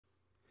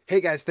Hey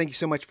guys, thank you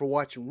so much for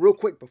watching. Real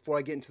quick, before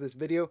I get into this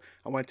video,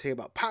 I want to tell you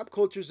about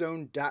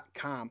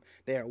popculturezone.com.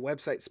 They are a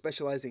website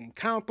specializing in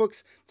comic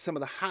books, some of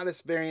the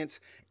hottest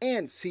variants,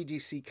 and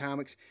CGC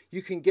comics.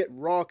 You can get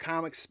raw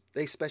comics.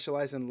 They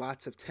specialize in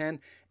lots of 10.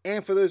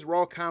 And for those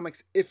raw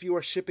comics, if you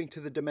are shipping to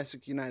the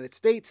domestic United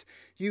States,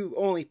 you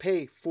only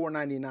pay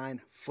 $4.99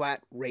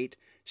 flat rate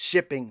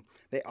shipping.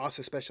 They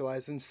also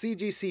specialize in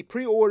CGC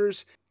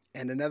pre-orders.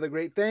 And another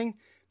great thing,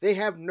 they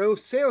have no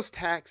sales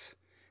tax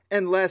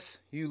unless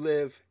you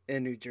live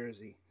in New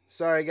Jersey.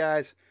 Sorry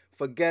guys,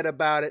 forget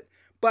about it.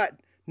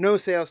 But no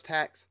sales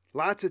tax,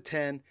 lots of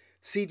 10,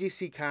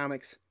 CGC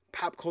Comics,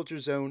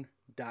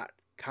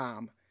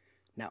 popculturezone.com.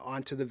 Now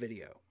on to the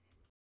video.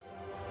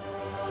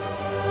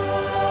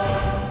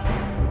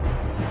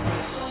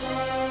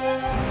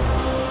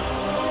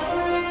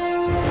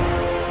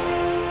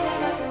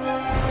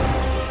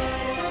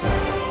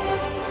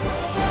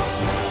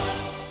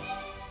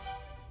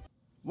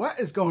 What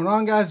is going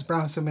on, guys?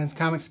 Brown Simpleman's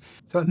Comics.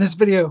 So in this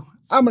video,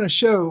 I'm going to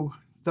show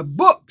the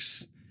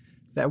books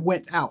that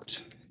went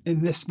out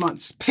in this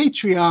month's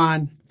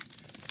Patreon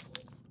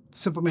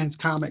Simpleman's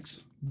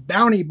Comics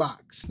Bounty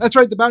Box. That's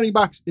right, the Bounty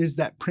Box is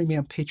that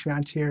premium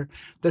Patreon tier.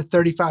 The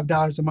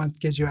 $35 a month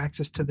gives you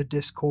access to the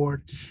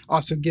Discord.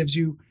 Also gives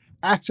you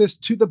access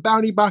to the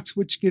Bounty Box,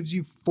 which gives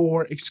you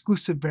 4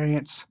 exclusive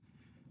variants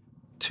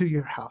to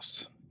your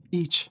house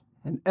each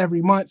and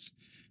every month.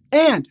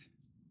 And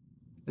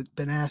it's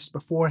been asked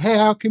before, hey,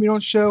 how come you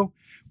don't show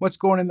what's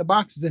going in the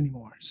boxes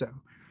anymore? So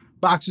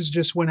boxes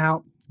just went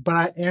out, but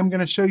I am going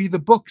to show you the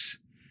books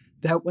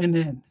that went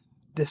in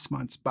this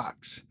month's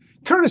box,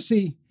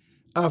 courtesy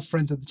of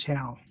friends of the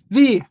channel,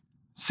 the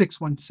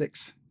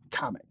 616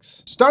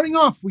 Comics. Starting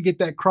off, we get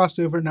that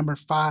crossover number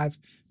 5.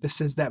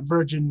 This is that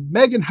Virgin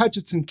Megan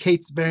Hutchinson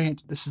Cates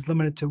variant. This is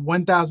limited to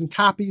 1,000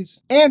 copies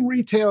and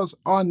retails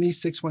on the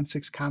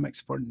 616 Comics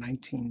for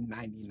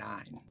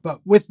 $19.99.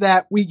 But with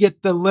that, we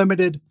get the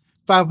limited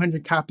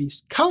 500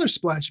 copies color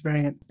splash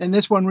variant, and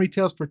this one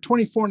retails for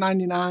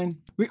 $24.99.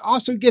 We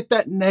also get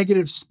that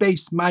negative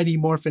space Mighty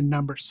Morphin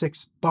number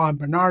 6 Bon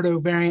Bernardo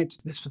variant.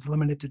 This was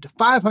limited to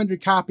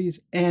 500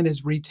 copies and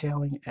is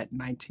retailing at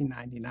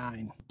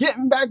 $19.99.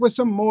 Getting back with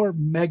some more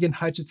Megan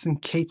Hutchinson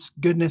Cates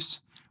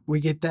goodness, we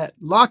get that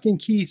Lock and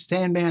Key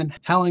Sandman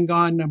Helen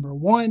Gone number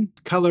 1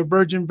 color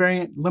virgin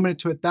variant, limited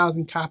to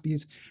 1,000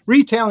 copies,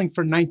 retailing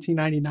for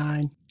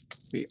 $19.99.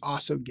 We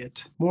also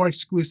get more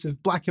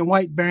exclusive black and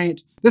white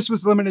variant. This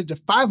was limited to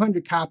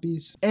 500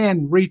 copies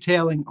and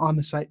retailing on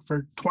the site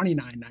for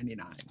 $29.99.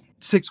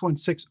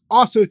 616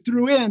 also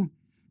threw in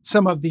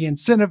some of the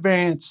incentive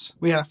variants.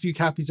 We had a few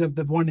copies of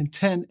the 1 in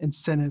 10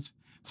 incentive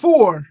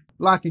for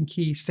Lock and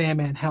Key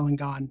Sandman Helen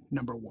Gone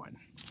number 1.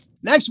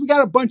 Next, we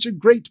got a bunch of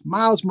great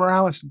Miles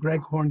Morales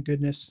Greg Horn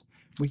goodness.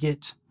 We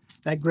get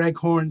that Greg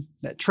Horn,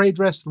 that trade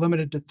dress,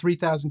 limited to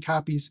 3,000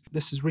 copies.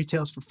 This is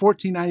retails for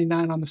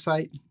 $14.99 on the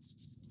site.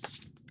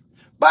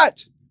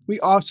 But we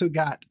also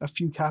got a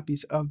few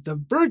copies of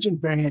the Virgin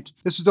variant.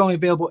 This was only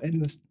available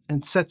in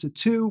sets of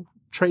 2,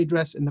 trade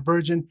dress and the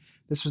Virgin.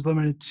 This was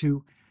limited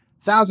to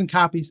 1,000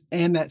 copies,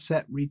 and that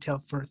set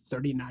retailed for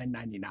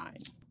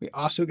 $39.99. We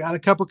also got a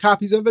couple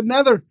copies of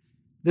another.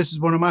 This is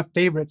one of my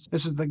favorites.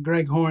 This is the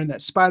Greg Horn,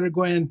 that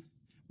Spider-Gwen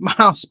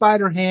Miles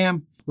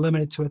Spider-Ham,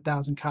 limited to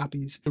 1,000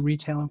 copies,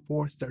 retailing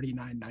for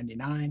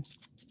 $39.99.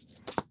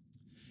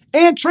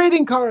 And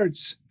trading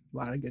cards. A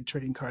lot of good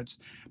trading cards.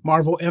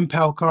 Marvel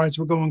Impel cards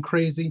were going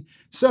crazy.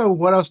 So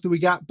what else do we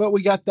got? But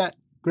we got that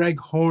Greg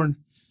Horn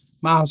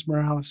Miles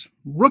Morales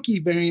rookie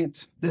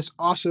variant. This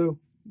also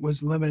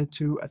was limited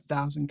to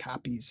 1,000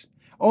 copies.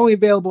 Only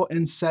available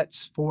in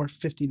sets for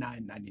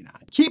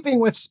 $59.99. Keeping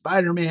with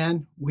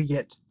Spider-Man, we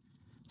get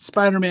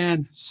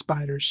Spider-Man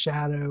Spider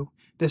Shadow.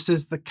 This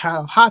is the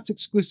Kyle Hotz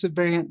exclusive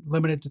variant,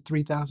 limited to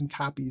 3,000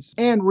 copies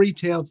and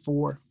retailed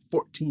for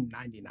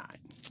 $14.99.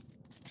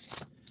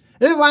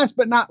 And last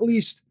but not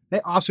least,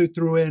 they also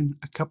threw in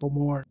a couple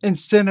more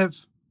incentive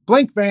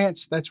blank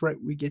variants. That's right,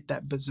 we get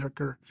that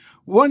Berserker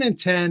 1 in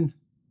 10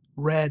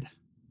 red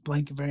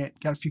blank variant.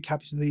 Got a few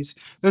copies of these.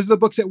 Those are the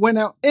books that went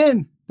out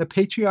in the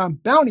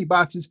Patreon bounty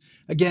boxes.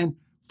 Again,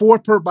 4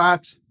 per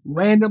box,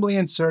 randomly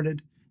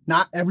inserted.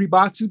 Not every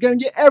box is going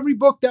to get every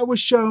book that was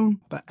shown,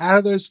 but out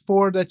of those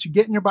 4 that you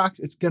get in your box,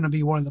 it's going to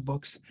be one of the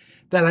books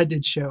that I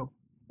did show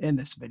in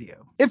this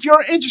video. If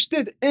you're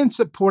interested in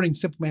supporting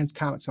Simpleman's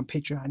Comics on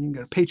Patreon, you can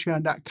go to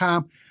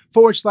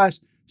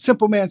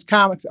patreon.com/Simpleman's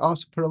Comics. I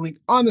also put a link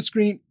on the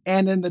screen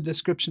and in the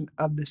description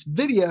of this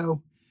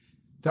video.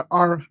 There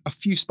are a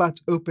few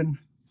spots open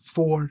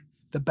for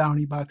the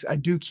bounty box. I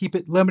do keep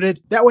it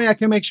limited. That way I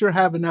can make sure I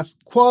have enough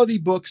quality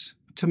books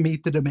to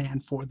meet the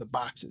demand for the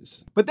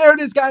boxes. But there it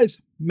is, guys.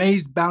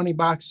 May's bounty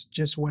box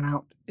just went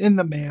out in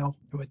the mail.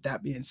 And with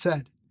that being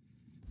said,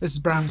 this is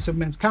Brown with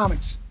Simpleman's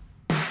Comics.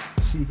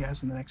 See you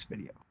guys in the next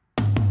video.